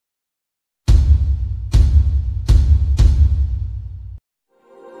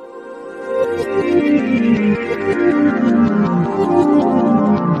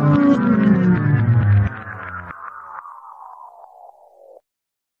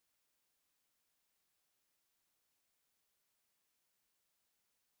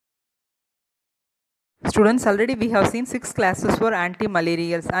students, already we have seen 6 classes for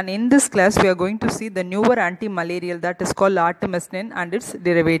antimalarials, and in this class we are going to see the newer antimalarial that is called Artemisinin and its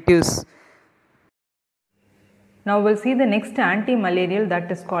derivatives. Now we'll see the next antimalarial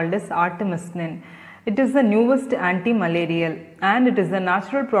that is called as Artemisinin. It is the newest antimalarial and it is a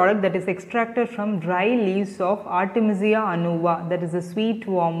natural product that is extracted from dry leaves of Artemisia annuva, that is a sweet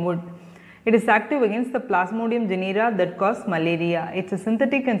wormwood. It is active against the Plasmodium genera that cause malaria. Its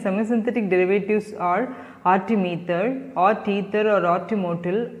synthetic and semi-synthetic derivatives are Artemether, Artether or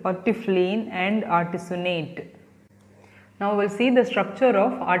Artemotil, Arteflene and Artesunate. Now we will see the structure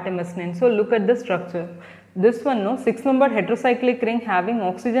of Artemisinin. So look at the structure. This one, 6-membered heterocyclic ring having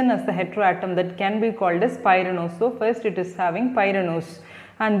oxygen as the heteroatom, that can be called as pyranose. So first it is having pyranose,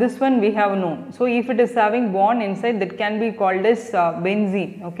 and this one we have known. So if it is having bond inside, that can be called as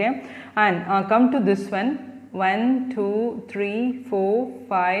benzene. Okay, and come to this one, 1, 2, 3, 4,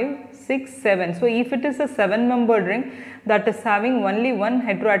 5, 6, 7. So if it is a 7-membered ring that is having only one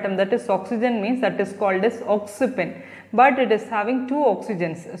heteroatom, that is oxygen, means that is called as oxypin. But it is having 2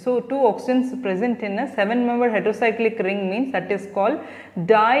 oxygens. So 2 oxygens present in a 7-membered heterocyclic ring means that is called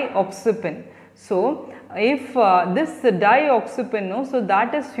dioxypin. So if this dioxypin, so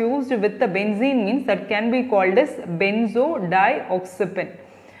that is fused with the benzene, means that can be called as benzodioxypin.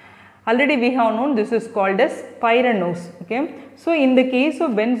 Already we have known this is called as pyranose. Okay. So in the case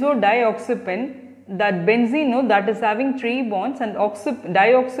of benzodioxypin, that benzene, that is having 3 bonds and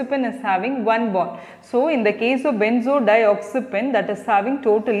dioxypin is having 1 bond. So in the case of benzodioxypin, that is having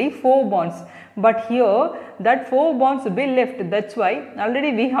totally 4 bonds. But here that 4 bonds will be left. That's why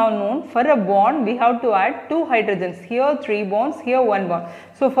already we have known for a bond we have to add 2 hydrogens. Here 3 bonds, here 1 bond.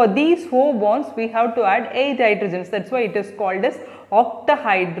 So for these 4 bonds we have to add 8 hydrogens. That's why it is called as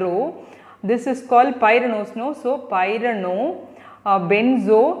octahydro. This is called pyranose. So pyrano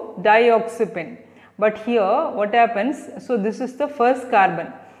benzodioxypin. But here what happens, so this is the first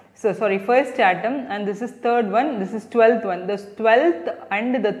carbon, so sorry, first atom, and this is third one, this is 12th one. This 12th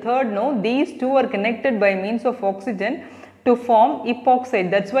and the third, these two are connected by means of oxygen to form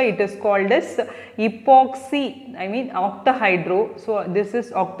epoxide. That's why it is called as epoxy, octahydro. So this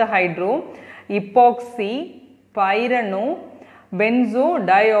is octahydro, epoxy, pyrano,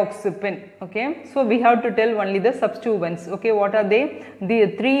 benzodioxypin. Okay, so we have to tell only the substituents. Okay, what are they?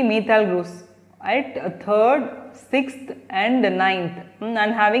 The 3 methyl groups at 3rd, 6th and 9th,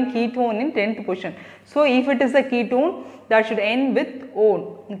 and having ketone in 10th position. So if it is a ketone, that should end with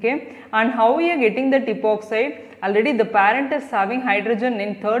O. Okay, and how we are getting that epoxide? Already the parent is having hydrogen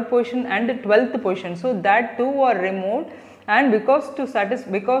in 3rd position and 12th position, so that two are removed, and because of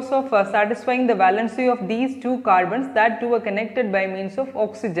satisfying the valency of these 2 carbons, that two are connected by means of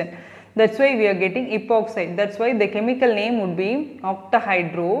oxygen. That's why we are getting epoxide. That's why the chemical name would be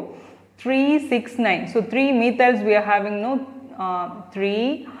octahydro 3,6,9. So 3 methyls we are having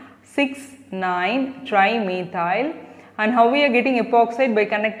 3, 6, 9 trimethyl, and how we are getting epoxide? By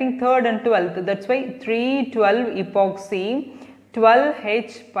connecting 3rd and 12th. That's why 3,12 epoxy,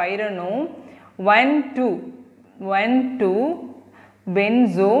 12H pyrano, 1,2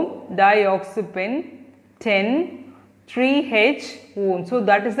 benzodioxypin, 10 3H. So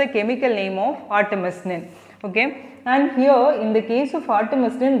that is the chemical name of Artemisinin. Okay. And here in the case of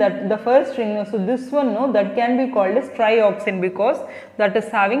Artemisinin, that the first ring, so this one, that can be called as trioxane, because that is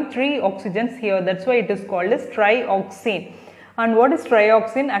having 3 oxygens here. That's why it is called as trioxane. And what is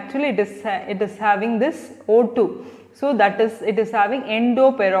trioxane? Actually it is having this O2. So that is, it is having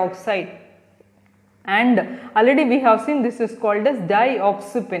endoperoxide. And already we have seen this is called as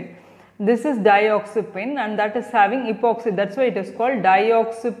dioxypin. This is dioxypin and that is having epoxy. That's why it is called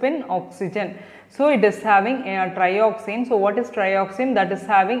dioxypin oxygen. So it is having a trioxane. So what is trioxane? That is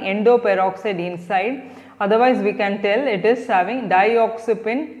having endoperoxide inside. Otherwise we can tell it is having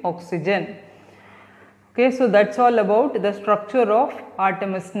dioxypin oxygen. Okay, so that's all about the structure of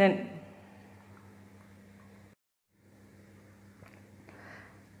Artemisinin.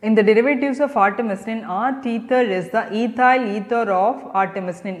 In the derivatives of Artemisinin, Artether is the ethyl ether of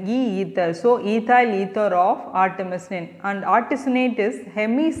Artemisinin, E-ether. So ethyl ether of Artemisinin, and Artesunate is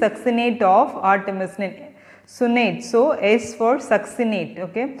hemisuccinate of Artemisinin. Sunate, so S for succinate.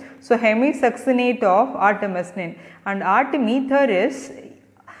 Okay, so hemisuccinate of Artemisinin, and Artemether is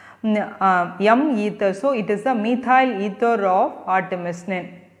M-ether. So it is the methyl ether of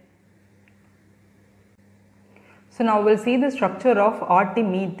Artemisinin. So now we will see the structure of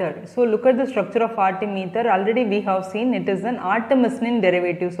Artemether. So look at the structure of Artemether. Already we have seen it is an Artemisinin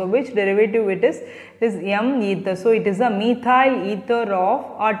derivative. So which derivative it is? It is M-ether. So it is a methyl ether of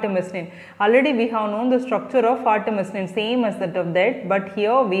Artemisinin. Already we have known the structure of Artemisinin, same as that of that, but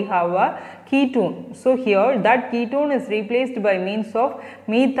here we have a ketone. So here that ketone is replaced by means of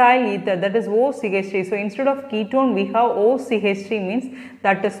methyl ether, that is OCH3. So instead of ketone we have OCH3 means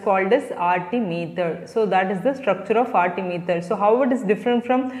that is called as Artemether. So that is the structure of Artemether. So how it is different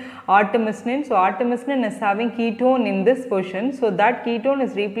from Artemisinin? So Artemisinin is having ketone in this portion. So that ketone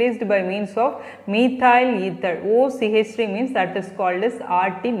is replaced by means of methyl ether. OCH3 means that is called as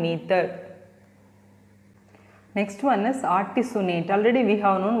Artemether. Next one is Artesunate. Already we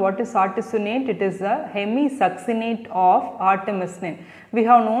have known what is Artesunate. It is a hemisuccinate of Artemisinin. We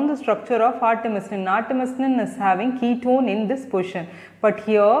have known the structure of Artemisinin. Artemisinin is having ketone in this portion, but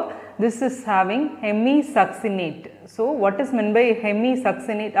here this is having hemisuccinate. So what is meant by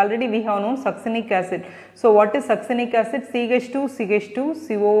hemisuccinate? Already we have known succinic acid. So what is succinic acid? CH2, CH2,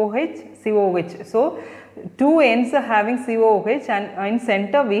 COOH, COOH. So two ends are having COOH and in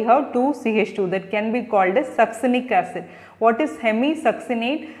center we have two CH2, that can be called as succinic acid. What is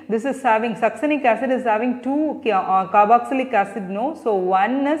hemisuccinate? This is having, succinic acid is having two carboxylic acid, no. So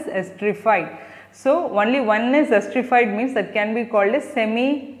one is esterified. So only one is esterified means that can be called as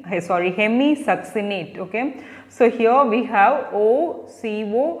hemisuccinate. Okay. So here we have O,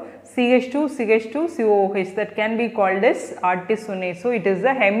 CO, CH2, CH2, COOH, that can be called as Artesunate. So it is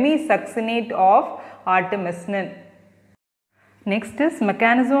a hemisuccinate of Artemisinin. Next is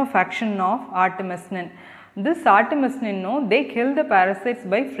mechanism of action of Artemisinin. This Artemisinin, no, they kill the parasites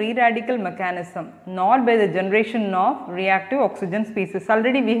by free radical mechanism, not by the generation of reactive oxygen species.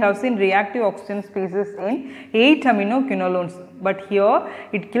 Already we have seen reactive oxygen species in 8 aminoquinolones, but here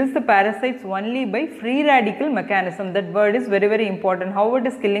it kills the parasites only by free radical mechanism. That word is very, very important. How it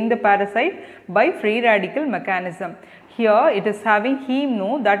is killing the parasite? By free radical mechanism. Here it is having heme,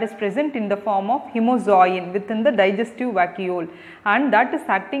 no, that is present in the form of hemozoin within the digestive vacuole, and that is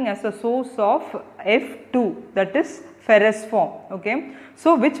acting as a source of F2, that is ferrous form. Okay.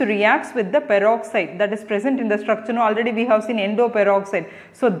 So which reacts with the peroxide that is present in the structure. Now already we have seen endoperoxide.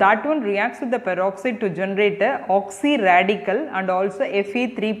 So that one reacts with the peroxide to generate a oxy radical and also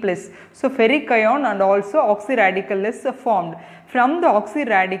Fe3+. So ferric ion and also oxy radical is formed. From the oxy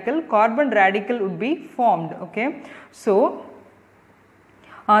radical, carbon radical would be formed. Okay. So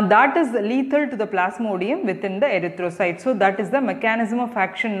that is lethal to the plasmodium within the erythrocyte. So that is the mechanism of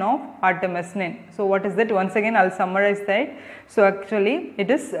action of Artemisinin. So what is that? Once again I will summarize that. So actually it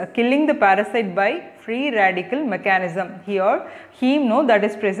is killing the parasite by free radical mechanism. Here heme, no, that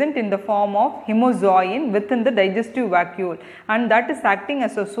is present in the form of hemozoin within the digestive vacuole, and that is acting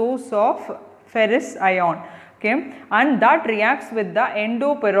as a source of ferrous ion. Okay, and that reacts with the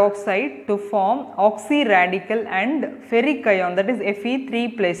endoperoxide to form oxy radical and ferric ion, that is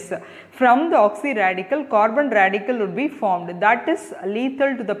Fe3+. From the oxy radical, carbon radical would be formed, that is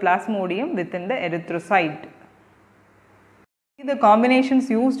lethal to the plasmodium within the erythrocyte. The combinations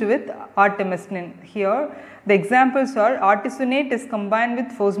used with Artemisinin. Here the examples are: Artesunate is combined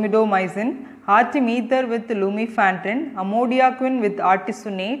with phosmidomycin, Artemether with lumefantrine, amodiaquin with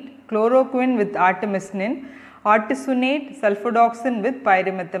Artesunate, chloroquine with Artemisinin, Artesunate sulfadoxin with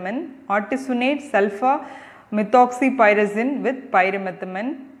pyrimethamine, Artesunate sulfa methoxypyrazine with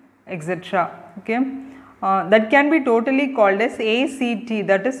pyrimethamine, etc. Okay. That can be totally called as ACT,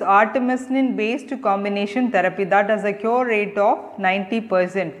 that is Artemisinin based combination therapy, that has a cure rate of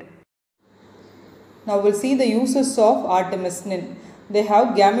 90%. Now we will see the uses of Artemisinin. They have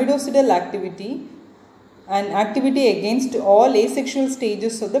gamidocidal activity and activity against all asexual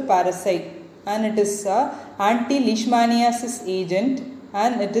stages of the parasite, and it is a anti-leishmaniasis agent,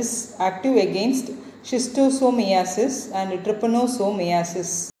 and it is active against schistosomiasis and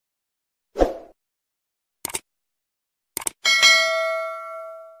trypanosomiasis.